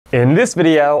In this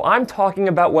video, I'm talking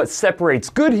about what separates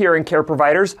good hearing care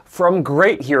providers from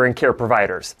great hearing care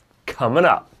providers. Coming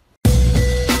up.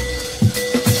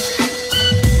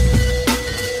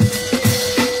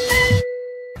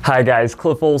 Hi guys,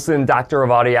 Cliff Olson, Doctor of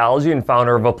Audiology and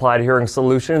founder of Applied Hearing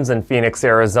Solutions in Phoenix,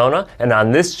 Arizona. And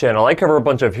on this channel, I cover a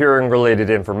bunch of hearing-related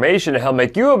information to help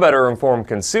make you a better informed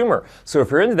consumer. So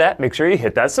if you're into that, make sure you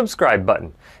hit that subscribe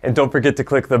button. And don't forget to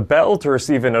click the bell to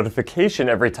receive a notification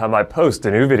every time I post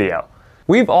a new video.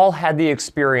 We've all had the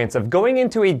experience of going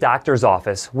into a doctor's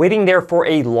office, waiting there for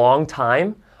a long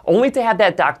time, only to have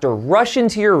that doctor rush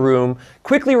into your room,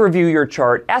 quickly review your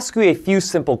chart, ask you a few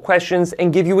simple questions,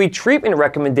 and give you a treatment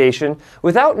recommendation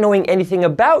without knowing anything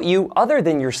about you other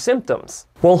than your symptoms.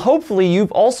 Well, hopefully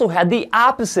you've also had the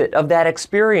opposite of that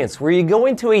experience, where you go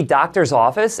into a doctor's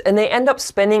office and they end up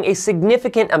spending a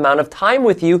significant amount of time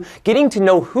with you, getting to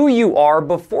know who you are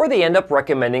before they end up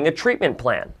recommending a treatment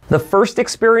plan. The first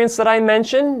experience that I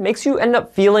mentioned makes you end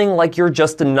up feeling like you're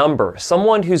just a number,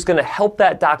 someone who's going to help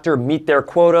that doctor meet their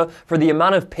quota for the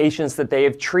amount of patients that they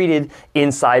have treated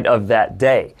inside of that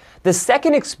day. The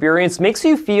second experience makes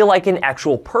you feel like an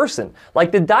actual person,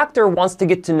 like the doctor wants to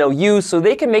get to know you so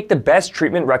they can make the best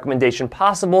treatment recommendation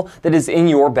possible that is in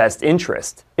your best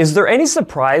interest. Is there any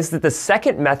surprise that the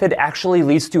second method actually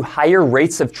leads to higher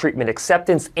rates of treatment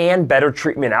acceptance and better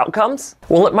treatment outcomes?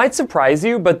 Well, it might surprise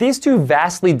you, but these two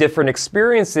vastly different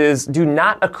experiences do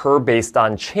not occur based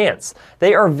on chance.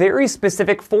 They are very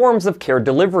specific forms of care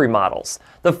delivery models.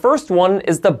 The first one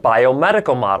is the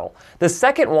biomedical model. The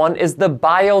second one is the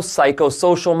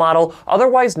BioPshychoSocial model,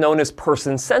 otherwise known as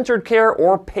person-centered care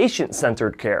or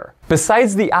patient-centered care.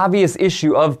 Besides the obvious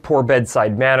issue of poor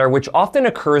bedside manner, which often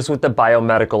occurs with the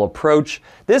biomedical approach,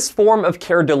 this form of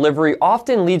care delivery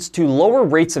often leads to lower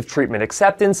rates of treatment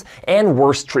acceptance and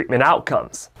worse treatment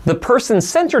outcomes. The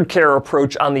person-centered care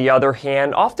approach, on the other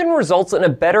hand, often results in a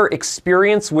better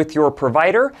experience with your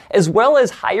provider, as well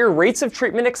as higher rates of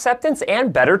treatment acceptance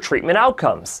and better treatment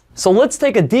outcomes. So let's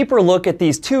take a deeper look at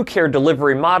these two care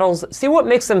delivery models, see what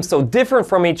makes them so different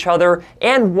from each other,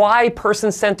 and why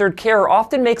person-centered care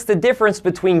often makes the difference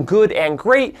between good and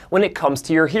great when it comes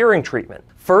to your hearing treatment.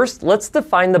 First, let's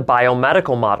define the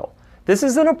biomedical model. This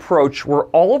is an approach where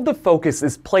all of the focus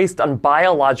is placed on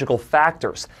biological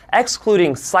factors,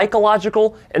 excluding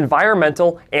psychological,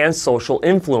 environmental, and social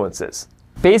influences.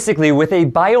 Basically, with a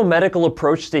biomedical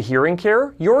approach to hearing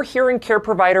care, your hearing care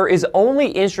provider is only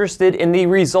interested in the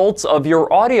results of your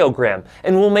audiogram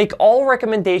and will make all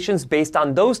recommendations based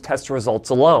on those test results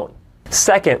alone.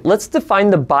 Second, let's define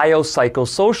the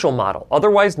biopsychosocial model,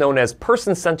 otherwise known as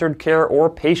person-centered care or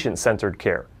patient-centered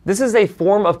care. This is a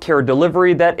form of care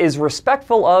delivery that is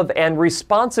respectful of and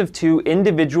responsive to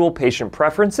individual patient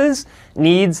preferences,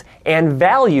 needs, and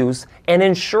values, and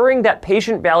ensuring that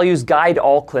patient values guide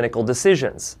all clinical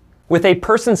decisions. With a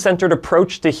person-centered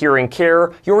approach to hearing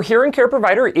care, your hearing care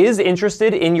provider is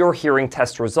interested in your hearing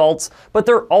test results, but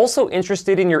they're also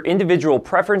interested in your individual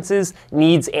preferences,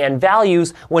 needs, and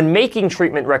values when making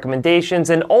treatment recommendations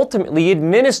and ultimately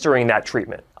administering that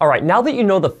treatment. Alright, now that you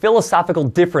know the philosophical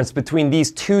difference between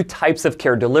these two types of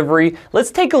care delivery,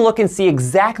 let's take a look and see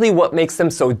exactly what makes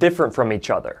them so different from each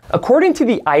other. According to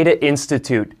the IDA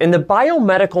Institute, in the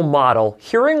biomedical model,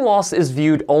 hearing loss is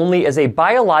viewed only as a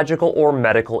biological or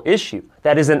medical issue.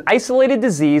 That is an isolated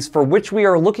disease for which we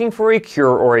are looking for a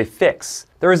cure or a fix.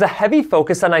 There is a heavy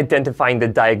focus on identifying the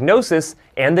diagnosis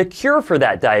and the cure for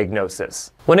that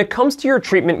diagnosis. When it comes to your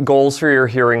treatment goals for your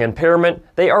hearing impairment,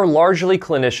 they are largely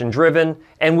clinician-driven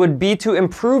and would be to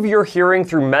improve your hearing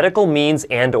through medical means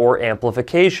and/or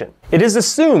amplification. It is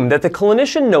assumed that the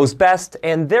clinician knows best,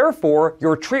 and therefore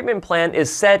your treatment plan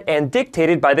is set and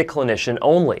dictated by the clinician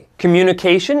only.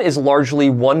 Communication is largely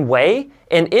one way,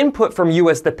 and input from you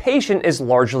as the patient is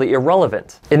largely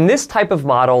irrelevant. In this type of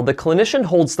model, the clinician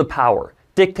holds the power,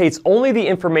 dictates only the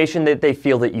information that they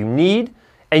feel that you need,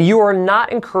 and you are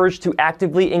not encouraged to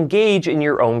actively engage in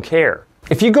your own care.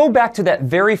 If you go back to that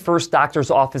very first doctor's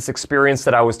office experience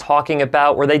that I was talking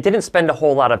about, where they didn't spend a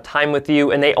whole lot of time with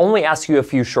you and they only ask you a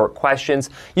few short questions,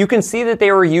 you can see that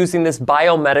they were using this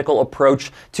biomedical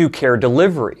approach to care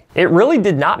delivery. It really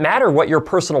did not matter what your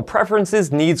personal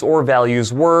preferences, needs, or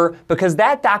values were, because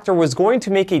that doctor was going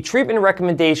to make a treatment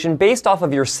recommendation based off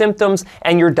of your symptoms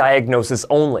and your diagnosis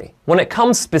only. When it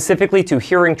comes specifically to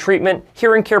hearing treatment,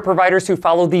 hearing care providers who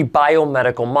follow the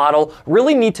biomedical model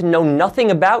really need to know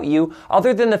nothing about you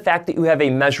other than the fact that you have a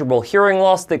measurable hearing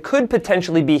loss that could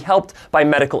potentially be helped by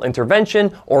medical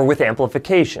intervention or with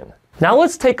amplification. Now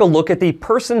let's take a look at the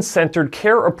person-centered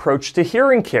care approach to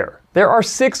hearing care. There are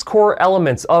 6 core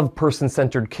elements of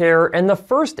person-centered care, and the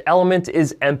first element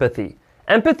is empathy.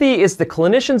 Empathy is the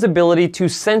clinician's ability to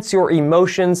sense your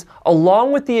emotions,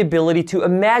 along with the ability to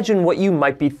imagine what you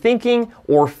might be thinking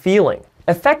or feeling.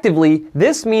 Effectively,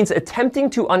 this means attempting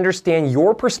to understand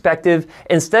your perspective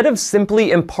instead of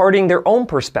simply imparting their own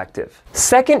perspective.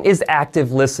 Second is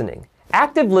active listening.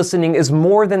 Active listening is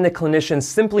more than the clinician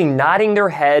simply nodding their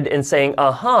head and saying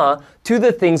 "uh-huh" to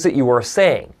the things that you are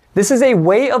saying. This is a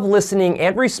way of listening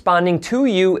and responding to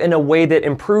you in a way that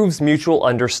improves mutual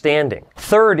understanding.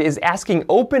 Third is asking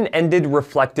open-ended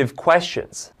reflective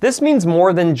questions. This means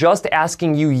more than just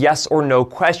asking you yes or no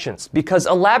questions, because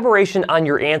elaboration on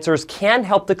your answers can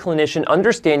help the clinician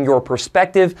understand your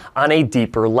perspective on a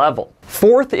deeper level.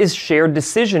 Fourth is shared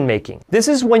decision making. This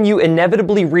is when you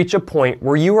inevitably reach a point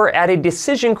where you are at a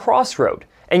decision crossroad,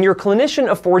 and your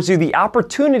clinician affords you the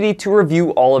opportunity to review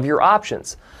all of your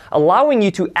options, allowing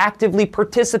you to actively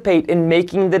participate in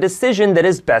making the decision that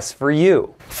is best for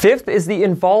you. Fifth is the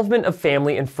involvement of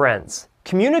family and friends.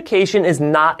 Communication is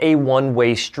not a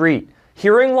one-way street.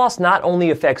 Hearing loss not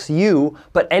only affects you,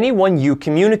 but anyone you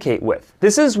communicate with.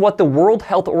 This is what the World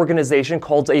Health Organization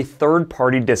calls a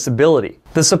third-party disability.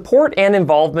 The support and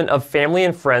involvement of family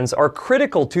and friends are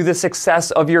critical to the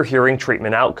success of your hearing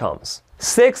treatment outcomes.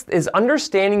 Sixth is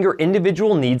understanding your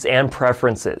individual needs and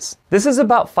preferences. This is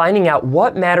about finding out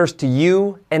what matters to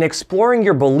you and exploring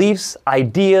your beliefs,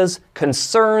 ideas,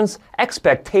 concerns,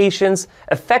 expectations,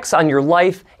 effects on your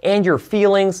life, and your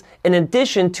feelings, in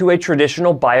addition to a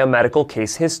traditional biomedical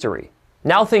case history.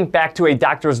 Now think back to a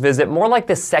doctor's visit more like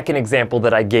the second example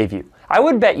that I gave you. I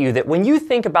would bet you that when you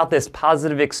think about this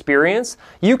positive experience,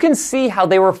 you can see how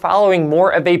they were following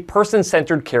more of a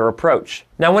person-centered care approach.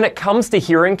 Now, when it comes to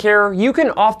hearing care, you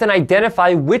can often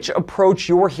identify which approach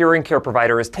your hearing care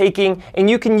provider is taking, and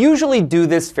you can usually do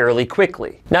this fairly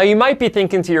quickly. Now, you might be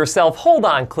thinking to yourself, hold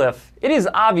on, Cliff. It is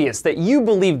obvious that you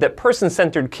believe that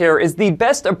person-centered care is the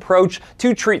best approach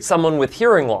to treat someone with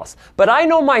hearing loss. But I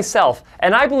know myself,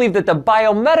 and I believe that the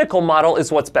biomedical model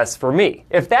is what's best for me.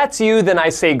 If that's you, then I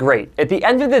say great. At the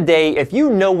end of the day, if you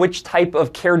know which type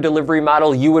of care delivery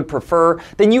model you would prefer,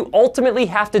 then you ultimately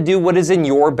have to do what is in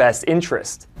your best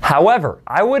interest. However,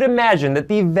 I would imagine that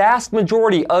the vast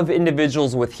majority of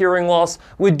individuals with hearing loss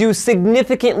would do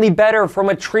significantly better from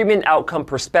a treatment outcome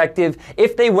perspective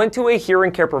if they went to a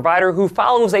hearing care provider who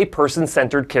follows a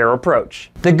person-centered care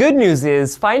approach. The good news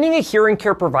is, finding a hearing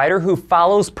care provider who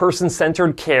follows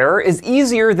person-centered care is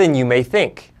easier than you may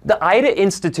think. The IDA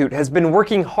Institute has been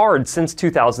working hard since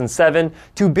 2007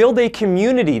 to build a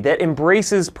community that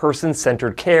embraces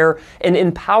person-centered care and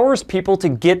empowers people to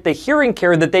get the hearing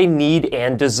care that they need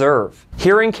and deserve.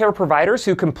 Hearing care providers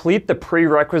who complete the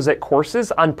prerequisite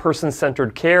courses on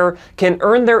person-centered care can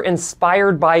earn their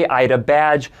Inspired by IDA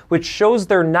badge, which shows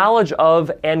their knowledge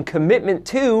of and commitment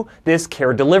to this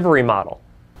care delivery model.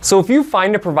 So if you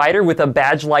find a provider with a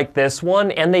badge like this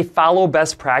one and they follow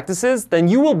best practices, then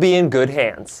you will be in good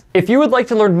hands. If you would like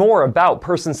to learn more about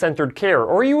person-centered care,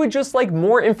 or you would just like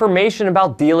more information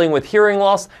about dealing with hearing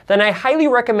loss, then I highly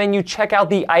recommend you check out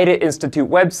the IDA Institute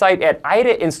website at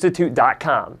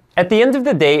idainstitute.com. At the end of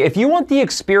the day, if you want the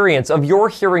experience of your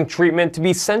hearing treatment to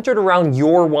be centered around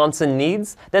your wants and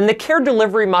needs, then the care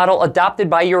delivery model adopted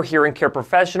by your hearing care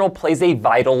professional plays a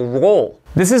vital role.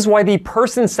 This is why the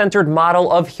person-centered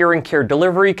model of hearing care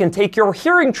delivery can take your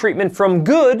hearing treatment from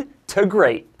good to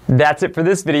great. That's it for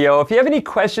this video. If you have any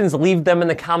questions, leave them in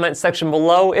the comment section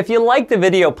below. If you liked the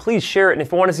video, please share it. And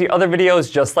if you want to see other videos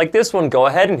just like this one, go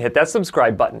ahead and hit that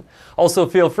subscribe button. Also,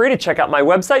 feel free to check out my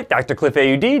website,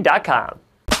 drcliffaud.com.